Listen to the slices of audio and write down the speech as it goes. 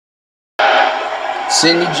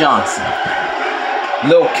Sydney Johnson.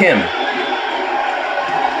 Lil Kim.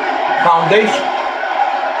 Foundation.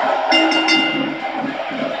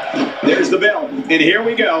 There's the bell, and here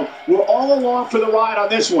we go. We're all along for the ride on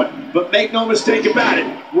this one, but make no mistake about it,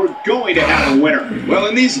 we're going to have a winner. Well,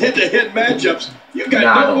 in these head-to-head matchups, you've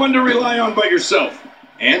got no one to rely on but yourself,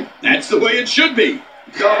 and that's the way it should be.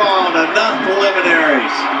 Come on, enough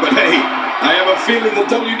preliminaries. But hey, I have a feeling the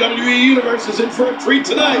WWE Universe is in for a treat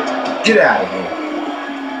tonight. Get out of here.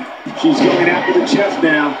 She's going after the chest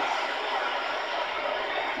now.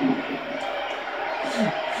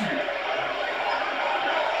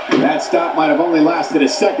 That stop might have only lasted a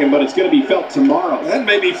second, but it's going to be felt tomorrow. That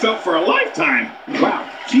may be felt for a lifetime. Wow,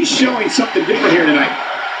 she's showing something different here tonight.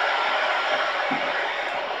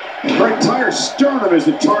 Her entire sternum is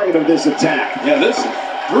the target of this attack. Yeah, this is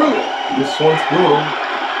brutal. This one's brutal.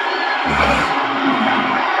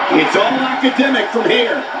 It's all academic from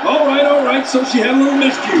here. All right, so she had a little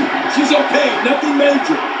miscue. She's okay, nothing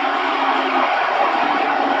major.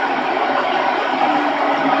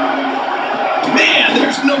 Man,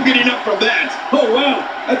 there's no getting up from that. Oh, wow.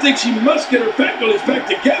 I think she must get her faculties back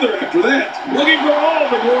together after that. Looking for all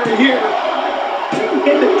the glory here.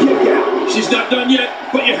 And the kick out. She's not done yet,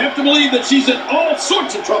 but you have to believe that she's in all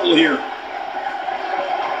sorts of trouble here.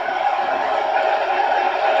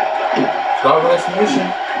 Start with a submission.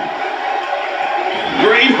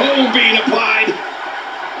 Great hold being applied.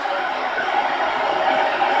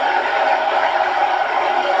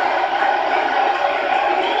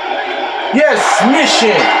 Yes,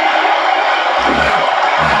 submission.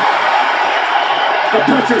 The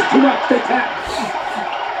pressure's too much. They tap.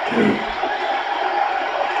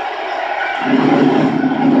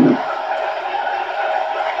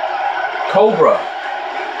 Cobra.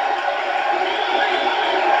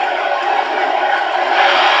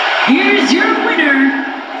 Here's your winner,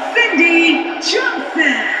 Cindy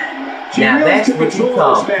Johnson. Now that's what you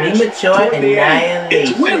call premature annihilation.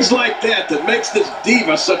 It's wins like that that makes this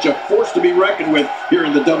diva such a force to be reckoned with here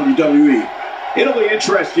in the WWE. It'll be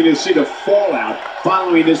interesting to see the fallout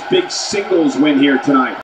following this big singles win here tonight.